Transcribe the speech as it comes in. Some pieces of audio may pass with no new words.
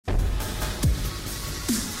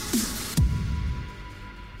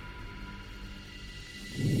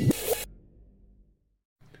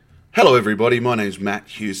Hello, everybody. My name's Matt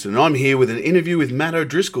Houston, and I'm here with an interview with Matt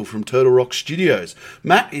O'Driscoll from Turtle Rock Studios.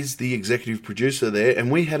 Matt is the executive producer there, and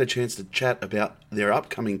we had a chance to chat about their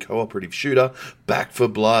upcoming cooperative shooter, Back for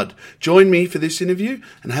Blood. Join me for this interview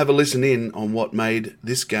and have a listen in on what made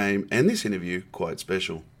this game and this interview quite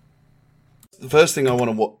special. The first thing I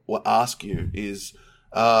want to ask you is,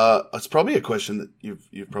 it's probably a question that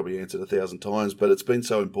you've probably answered 1,000 times, but it's been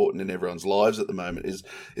so important in everyone's lives at the moment.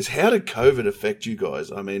 Is how did COVID affect you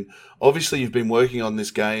guys? I mean, obviously you've been working on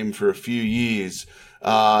this game for a few years,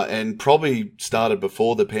 and probably started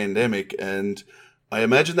before the pandemic, and I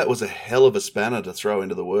imagine that was a hell of a spanner to throw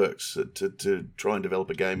into the works to try and develop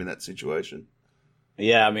a game in that situation.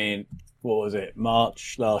 Yeah, I mean, what was it?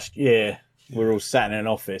 March last year, we were all sat in an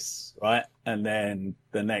office, right? And then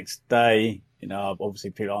the next day,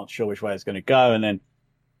 obviously people aren't sure which way it's going to go. And then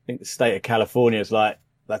I think the state of California is like,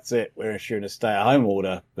 that's it. We're issuing a stay-at-home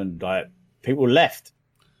order. And like people left.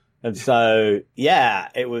 And so, yeah,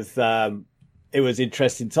 it was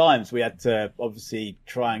interesting times. We had to obviously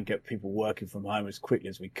try and get people working from home as quickly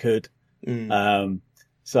as we could. So,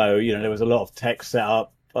 there was a lot of tech set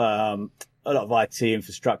up, a lot of IT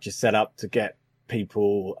infrastructure set up to get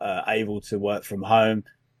people able to work from home,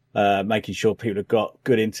 making sure people have got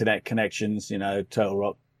good internet connections. Turtle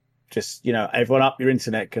Rock, just, everyone up your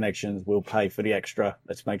internet connections, we'll pay for the extra.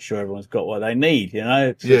 Let's make sure everyone's got what they need,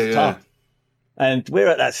 It's tough. And we're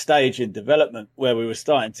at that stage in development where we were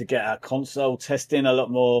starting to get our console testing a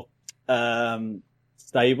lot more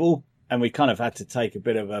stable. And we kind of had to take a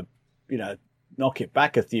bit of a, knock it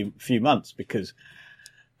back a few months because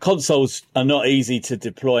consoles are not easy to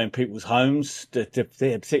deploy in people's homes. They're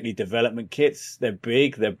particularly development kits. They're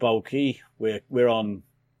big, they're bulky. We're on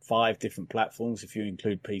 5 different platforms if you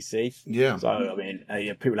include PC. Yeah. So I mean,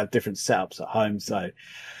 people have different setups at home. So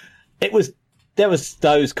there was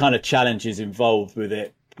those kind of challenges involved with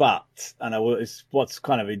it. But what's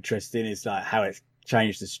kind of interesting is like how it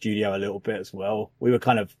changed the studio a little bit as well. We were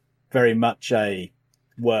kind of very much a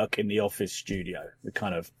work in the office studio. We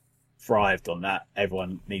kind of thrived on that.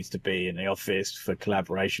 Everyone needs to be in the office for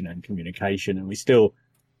collaboration and communication. And we still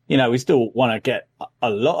want to get a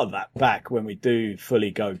lot of that back when we do fully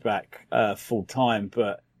go back full time.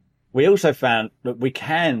 But we also found that we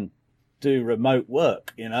can do remote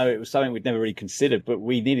work. It was something we'd never really considered, but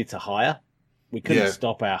we needed to hire. We couldn't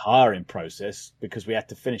stop our hiring process because we had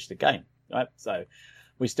to finish the game. Right. So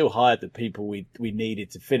we still hired the people we needed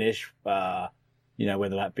to finish,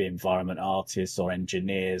 whether that be environment artists or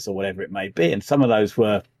engineers or whatever it may be. And some of those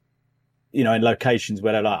were, in locations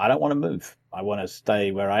where they're like, I don't want to move. I want to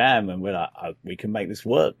stay where I am. And we're like, we can make this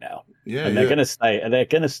work now. Yeah. And they're going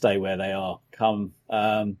to stay where they are come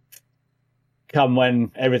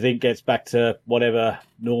when everything gets back to whatever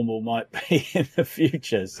normal might be in the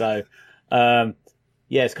future. So,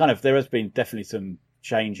 it's kind of, there has been definitely some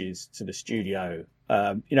changes to the studio.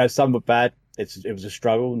 Some were bad. It was a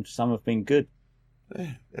struggle, and some have been good.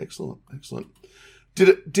 Yeah, excellent.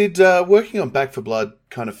 Did working on Back for Blood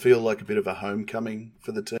kind of feel like a bit of a homecoming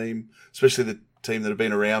for the team, especially the team that have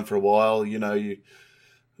been around for a while?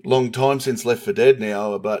 Long time since Left 4 Dead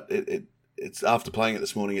now, but it's after playing it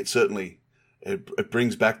this morning, it certainly it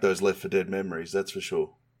brings back those Left 4 Dead memories. That's for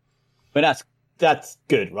sure. But that's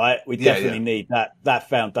good, right? We definitely need that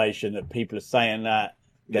foundation that people are saying that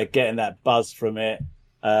they're getting that buzz from it.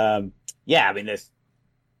 I mean, there's.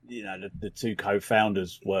 The 2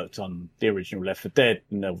 co-founders worked on the original Left 4 Dead,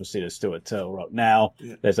 and obviously they're still at Turtle Rock now.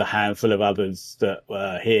 Yeah. There's a handful of others that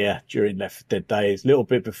were here during Left 4 Dead days, a little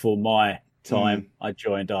bit before my time. I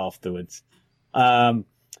joined afterwards. So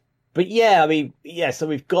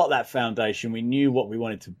we've got that foundation. We knew what we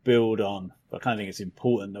wanted to build on, but I kind of think it's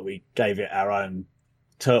important that we gave it our own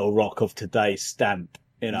Turtle Rock of today stamp,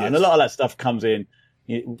 and a lot of that stuff comes in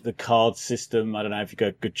the card system. I don't know if you got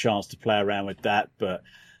a good chance to play around with that, but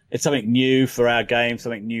it's something new for our game,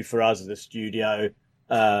 something new for us as a studio,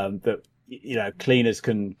 that, cleaners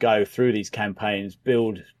can go through these campaigns,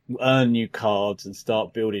 earn new cards and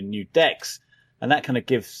start building new decks. And that kind of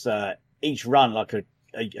gives each run like a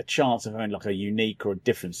chance of having like a unique or a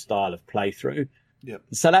different style of playthrough. Yep.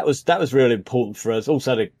 So that was really important for us.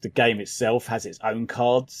 Also, the game itself has its own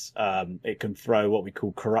cards. It can throw what we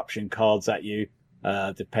call corruption cards at you,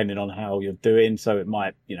 depending on how you're doing. So it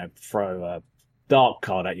might, throw a dark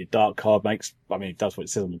card at you. Dark card it does what it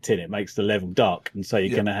says on the tin. It makes the level dark. And so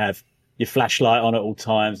you're going to have your flashlight on at all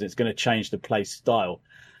times. And it's going to change the play style.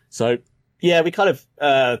 So, we kind of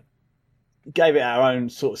gave it our own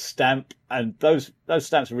sort of stamp. And those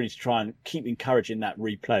stamps are really to try and keep encouraging that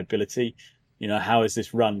replayability. How is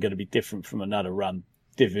this run going to be different from another run?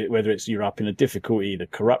 whether it's you're up in a difficulty, the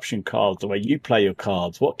corruption cards, the way you play your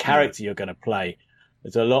cards, what character you're going to play.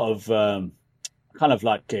 There's a lot of kind of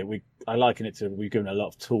like I liken it to we've given a lot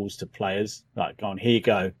of tools to players. Like, here you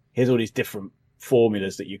go. Here's all these different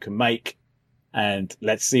formulas that you can make, and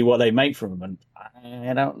let's see what they make from them.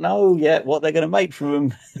 And I don't know yet what they're going to make from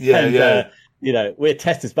them. Yeah, We'll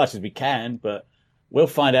test as much as we can, but we'll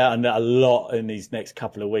find out a lot in these next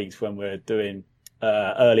couple of weeks when we're doing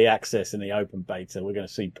early access in the open beta. We're going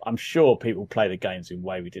to see, I'm sure people play the games in a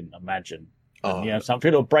way we didn't imagine. And, some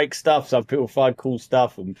people break stuff, some people find cool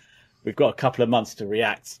stuff, and we've got a couple of months to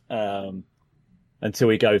react until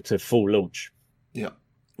we go to full launch. Yeah.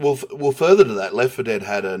 Well, further to that, Left 4 Dead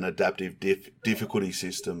had an adaptive difficulty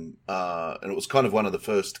system, and it was kind of one of the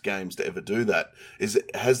first games to ever do that.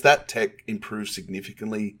 Has that tech improved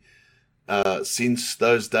significantly since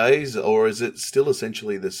those days, or is it still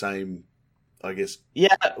essentially the same, I guess?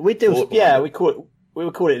 Yeah, we do. Yeah, we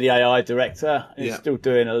would call it the AI director. It's still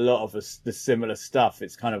doing a lot of the similar stuff.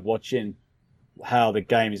 It's kind of watching how the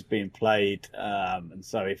game is being played, and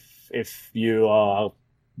so if you're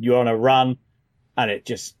on a run and it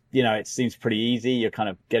just it seems pretty easy, you're kind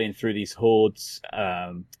of getting through these hordes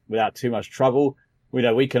without too much trouble.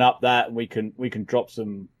 We can up that. We can drop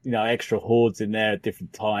some extra hordes in there at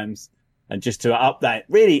different times, and just to up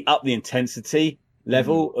the intensity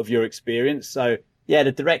level of your experience. So yeah,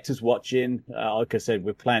 the director's watching. Like I said,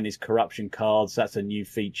 we're playing these corruption cards. That's a new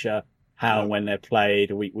feature. How and when they're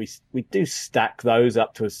played, we do stack those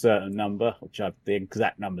up to a certain number, which the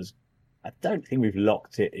exact numbers. I don't think we've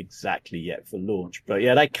locked it exactly yet for launch, but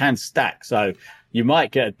yeah, they can stack. So you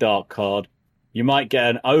might get a dark card, you might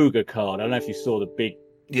get an ogre card. I don't know if you saw the big,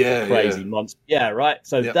 crazy monster. Yeah, right.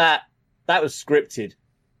 So that was scripted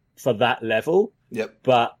for that level. Yep.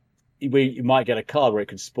 But you might get a card where it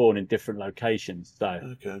could spawn in different locations. So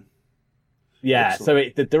okay. Yeah.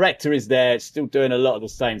 Excellent. So the director is there, it's still doing a lot of the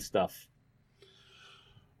same stuff.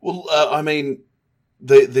 Well, I mean,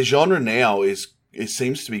 the genre now it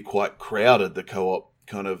seems to be quite crowded, the co-op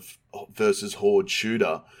kind of versus horde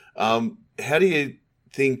shooter. How do you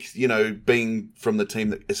think, being from the team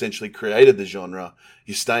that essentially created the genre,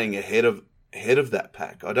 you're staying ahead of that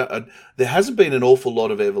pack? There hasn't been an awful lot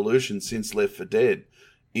of evolution since Left 4 Dead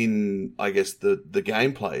in, I guess, the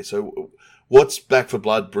gameplay. So what's Back 4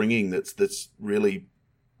 Blood bringing that's really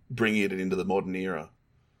bringing it into the modern era?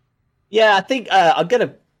 Yeah, I think I'm going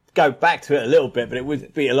to go back to it a little bit, but it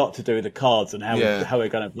would be a lot to do with the cards and how we're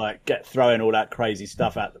going to get throwing all that crazy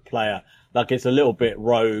stuff at the player. Like, it's a little bit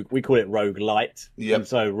rogue. We call it roguelite. Yep. And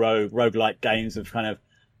so roguelite games have kind of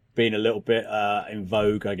been a little bit in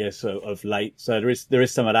vogue, I guess, of late. So there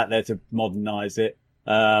is some of that there to modernize it.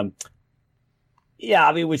 Yeah,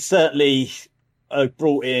 I mean, we certainly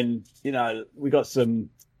brought in, we got some,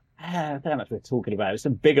 I don't know how much we're talking about.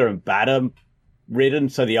 Some bigger and badder ridden.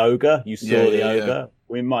 So the ogre, you saw the ogre. Yeah.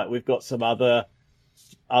 We've got some other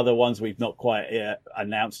ones we've not quite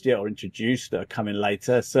announced yet or introduced that are coming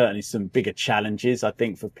later. Certainly some bigger challenges, I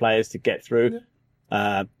think, for players to get through.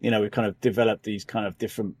 Yeah. We've kind of developed these kind of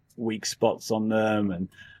different weak spots on them, and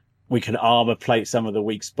we can armor plate some of the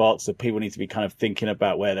weak spots. So people need to be kind of thinking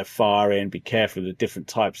about where they're firing, be careful of the different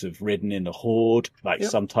types of ridden in the horde. Like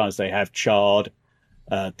sometimes they have charred,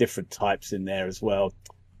 different types in there as well.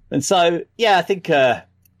 And so, yeah, I think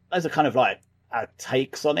those are kind of like our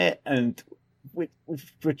takes on it. And we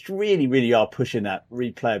really, really are pushing that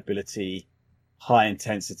replayability, high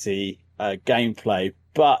intensity gameplay.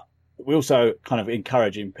 But we're also kind of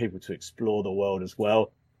encouraging people to explore the world as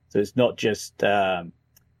well. So it's not just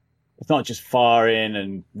firing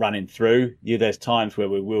and running through. There's times where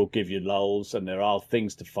we will give you lulls, and there are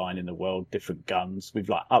things to find in the world, different guns. We've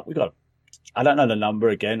got, I don't know the number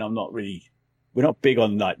again. We're not big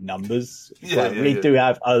on like numbers. We do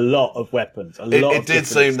have a lot of weapons. It did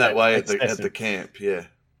seem that way at the camp. Yeah.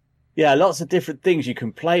 Yeah, lots of different things you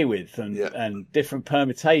can play with and different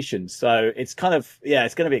permutations. So it's kind of,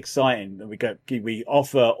 it's going to be exciting that we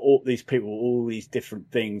offer all these people all these different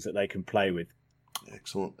things that they can play with.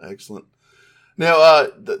 Excellent. Now,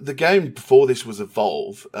 the game before this was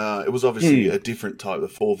Evolve. It was obviously a different type, the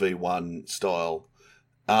 4v1 style.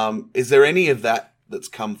 Is there any of that's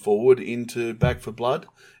come forward into Back 4 Blood?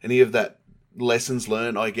 Any of that lessons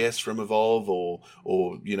learned, I guess, from Evolve or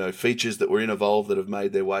features that were in Evolve that have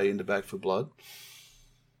made their way into Back 4 Blood?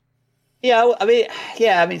 Yeah, I mean,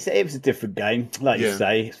 it was a different game, like you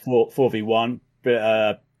say, 4v1, but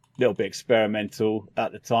a little bit experimental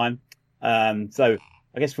at the time. So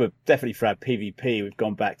I guess definitely for our PvP, we've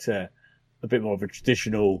gone back to a bit more of a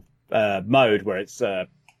traditional mode where it's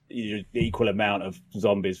equal amount of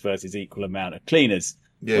zombies versus equal amount of cleaners.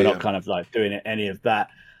 Yeah, We're yeah. not kind of like doing any of that.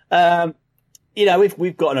 Um,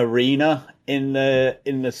 we've got an arena in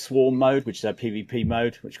the swarm mode, which is our PvP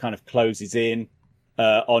mode, which kind of closes in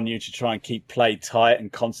on you to try and keep play tight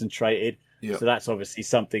and concentrated. Yeah. So that's obviously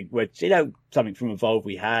something which, something from Evolve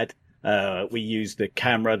we had. We use the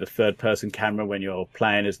camera, the third person camera when you're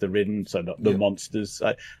playing as the Ridden, so not the monsters.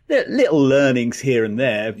 Little learnings here and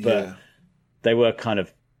there, but they were kind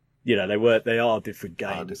of, they are different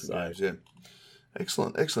games. Games, yeah.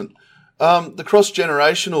 Excellent. The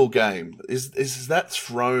cross-generational game, is that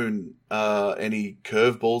thrown any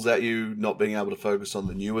curveballs at you, not being able to focus on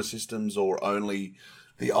the newer systems or only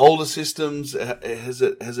the older systems? Has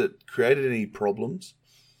it created any problems?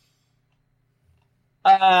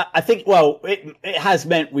 I think, it has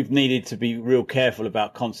meant we've needed to be real careful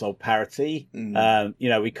about console parity.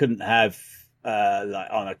 We couldn't have, like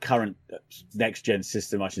on a current next gen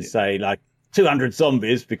system, I should say, like 200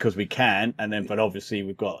 zombies because we can, but obviously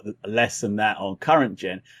we've got less than that on current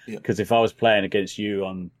gen. Because if I was playing against you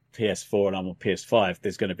on PS4 and I'm on PS5,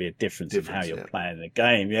 there's going to be a difference in how you're playing the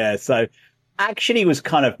game. Yeah, so actually, it was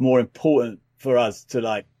kind of more important for us to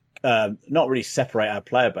not really separate our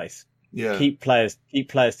player base. Yeah. Keep players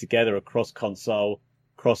together across console,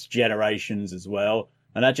 cross generations as well,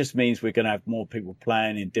 and that just means we're going to have more people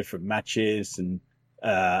playing in different matches, and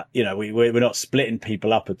we're not splitting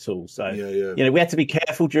people up at all. So we have to be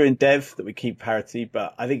careful during dev that we keep parity,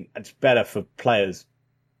 but I think it's better for players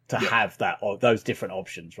to have that or those different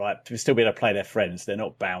options, right? To still be able to play their friends, they're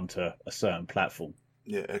not bound to a certain platform.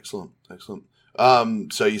 Yeah, excellent.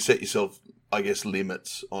 So you set yourself, I guess,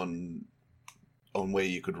 limits on where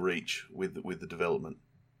you could reach with the development.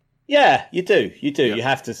 Yeah, you do. Yep. You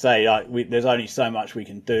have to say, there's only so much we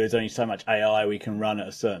can do. There's only so much AI we can run at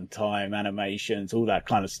a certain time, animations, all that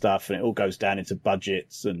kind of stuff. And it all goes down into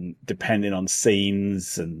budgets and depending on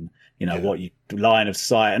scenes and, what you line of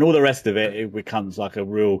sight and all the rest of it. It becomes like a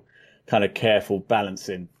real kind of careful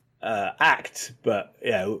balancing act. But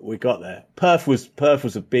yeah, we got there. Perth was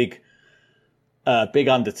a big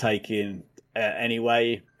undertaking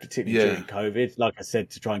anyway, particularly during COVID. Like I said,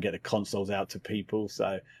 to try and get the consoles out to people.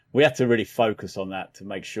 So we had to really focus on that to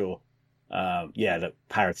make sure, that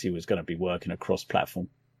parity was going to be working across platform.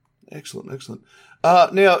 Excellent.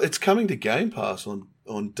 Now it's coming to Game Pass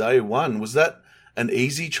on day one. Was that an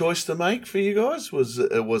easy choice to make for you guys? Was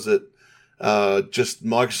it just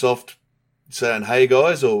Microsoft saying, "Hey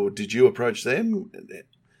guys," or did you approach them?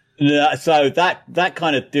 Yeah, so that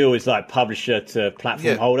kind of deal is like publisher to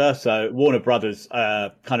platform holder. So Warner Brothers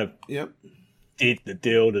kind of did the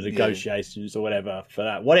deal, the negotiations or whatever for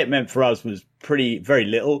that. What it meant for us was very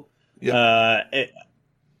little.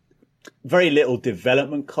 Very little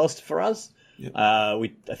development cost for us. I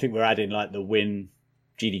think we're adding like the Win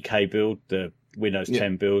GDK build, the Windows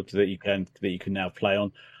 10 build that you can now play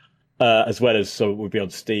on, as well as so we'll be on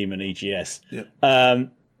Steam and EGS.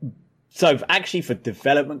 So actually, for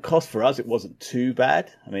development cost for us, it wasn't too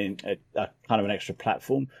bad. I mean, kind of an extra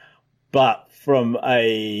platform, but from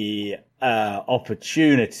a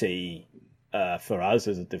opportunity for us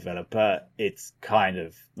as a developer, it's kind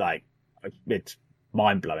of like it's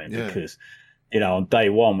mind blowing because on day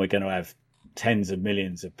one we're going to have tens of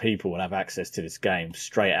millions of people will have access to this game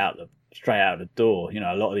straight out the door.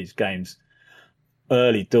 A lot of these games.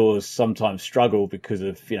 Early doors sometimes struggle because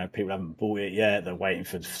of people haven't bought it yet. They're waiting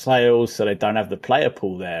for sales, so they don't have the player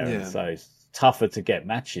pool there, and so it's tougher to get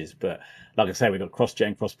matches. But like I say, we've got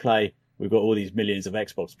cross-gen, cross-play. We've got all these millions of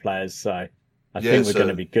Xbox players, so I think we're going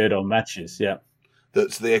to be good on matches. Yeah,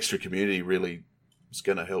 that's the extra community really is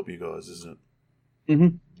going to help you guys, isn't it?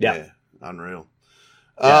 Mm-hmm. Yeah, unreal.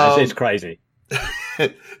 Yeah, it's crazy.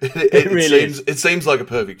 it really it seems like a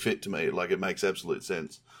perfect fit to me. Like it makes absolute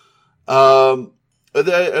sense. Are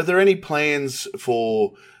there any plans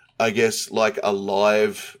for, I guess, like a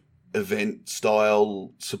live event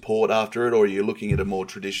style support after it, or are you looking at a more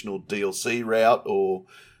traditional DLC route or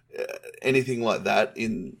anything like that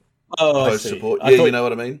in post support? You know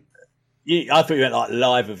what I mean? I thought you meant like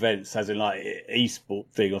live events, as in like esport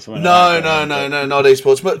thing or something. No, not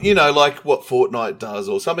esports, but like what Fortnite does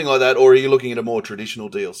or something like that. Or are you looking at a more traditional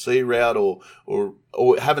DLC route,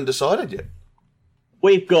 or haven't decided yet?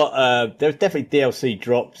 We've got there's definitely DLC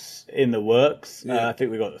drops in the works. I think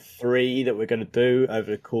we've got 3 that we're going to do over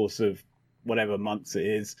the course of whatever months it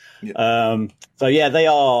is. They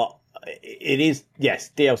are. It is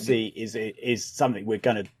DLC is something we're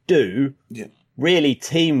going to do. Really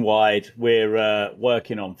team wide, we're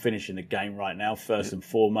working on finishing the game right now first and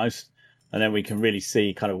foremost, and then we can really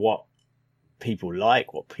see kind of what people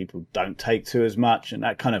like, what people don't take to as much, and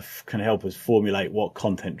that kind of can help us formulate what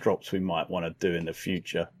content drops we might want to do in the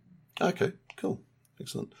future. Okay, cool.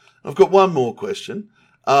 Excellent. I've got one more question.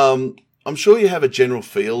 I'm sure you have a general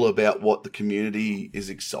feel about what the community is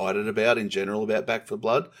excited about in general about Back for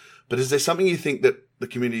Blood, but is there something you think that the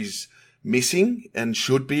community's missing and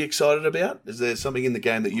should be excited about? Is there something in the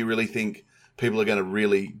game that you really think people are going to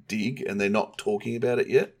really dig and they're not talking about it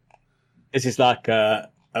yet? This is like a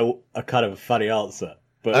kind of a funny answer,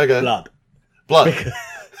 but okay. Blood.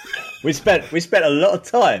 We spent a lot of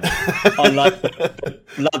time on like the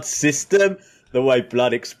blood system, the way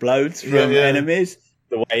blood explodes from enemies,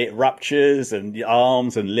 the way it ruptures and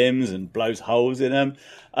arms and limbs and blows holes in them.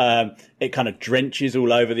 It kind of drenches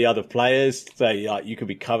all over the other players. So you could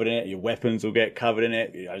be covered in it. Your weapons will get covered in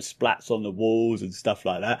it. Splats on the walls and stuff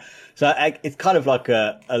like that. So it's kind of like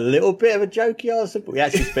a little bit of a jokey answer, but we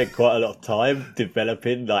actually spent quite a lot of time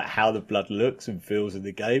developing like how the blood looks and feels in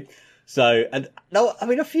the game. So, and no, I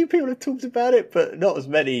mean, a few people have talked about it, but not as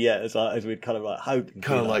many yet as we'd kind of like hoped.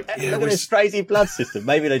 Kind of like, look at this crazy blood system.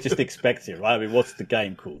 Maybe they just expect it, right? I mean, what's the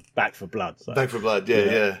game called? Back for Blood. So, Back for Blood,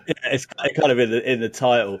 yeah. It's kind of in the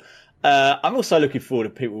title. I'm also looking forward to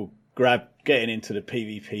people getting into the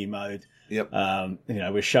PvP mode. Yep.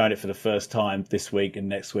 We're showing it for the first time this week and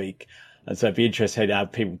next week, and so it'd be interesting how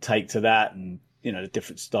people take to that, and the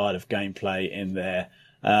different style of gameplay in there.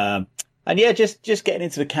 And yeah, just getting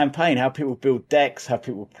into the campaign, how people build decks, how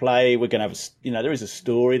people play. We're going to have, there is a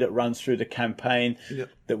story that runs through the campaign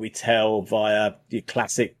that we tell via your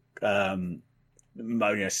classic, cinematics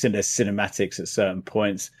at certain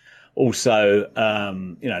points. Also,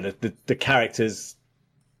 the characters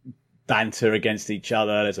banter against each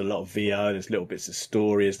other. There's a lot of VO. There's little bits of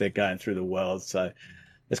story as they're going through the world. So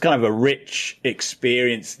there's kind of a rich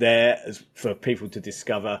experience there for people to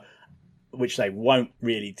discover, which they won't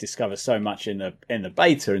really discover so much in the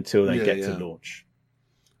beta until they get to launch.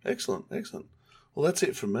 Excellent. Well, that's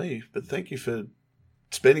it from me, but thank you for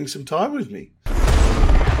spending some time with me.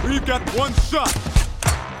 We've got one shot.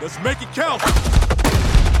 Let's make it count.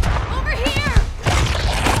 Over here!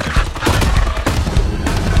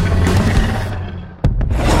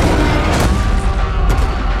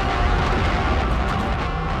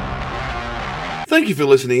 Thank you for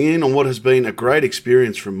listening in on what has been a great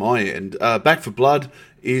experience from my end. Back for Blood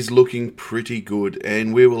is looking pretty good,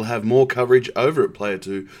 and we will have more coverage over at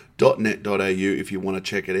player2.net.au if you want to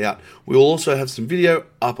check it out. We will also have some video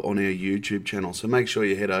up on our YouTube channel, so make sure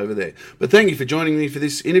you head over there. But thank you for joining me for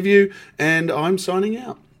this interview, and I'm signing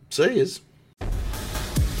out. See yous.